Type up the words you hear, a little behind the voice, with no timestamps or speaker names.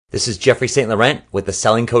This is Jeffrey St. Laurent with the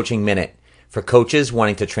Selling Coaching Minute for coaches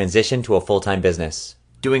wanting to transition to a full-time business.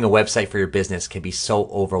 Doing a website for your business can be so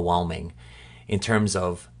overwhelming in terms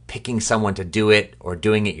of picking someone to do it or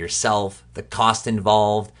doing it yourself, the cost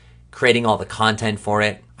involved, creating all the content for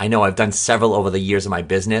it. I know I've done several over the years of my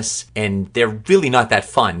business, and they're really not that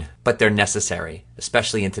fun, but they're necessary,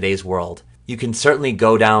 especially in today's world. You can certainly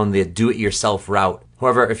go down the do-it-yourself route.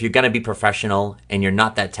 However, if you're going to be professional and you're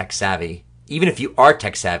not that tech savvy, even if you are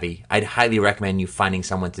tech savvy, I'd highly recommend you finding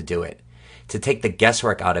someone to do it. To take the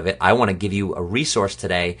guesswork out of it, I want to give you a resource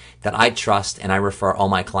today that I trust and I refer all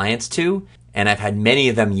my clients to, and I've had many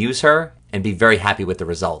of them use her and be very happy with the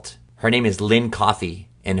result. Her name is Lynn Coffey,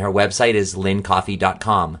 and her website is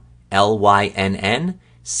lynncoffey.com, LYNNCOFFEY.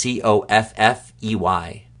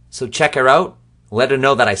 So check her out, let her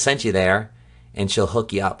know that I sent you there, and she'll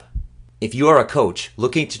hook you up. If you are a coach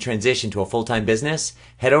looking to transition to a full-time business,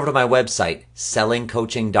 head over to my website,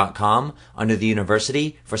 sellingcoaching.com, under the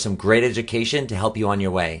university for some great education to help you on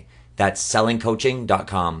your way. That's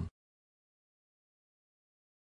sellingcoaching.com.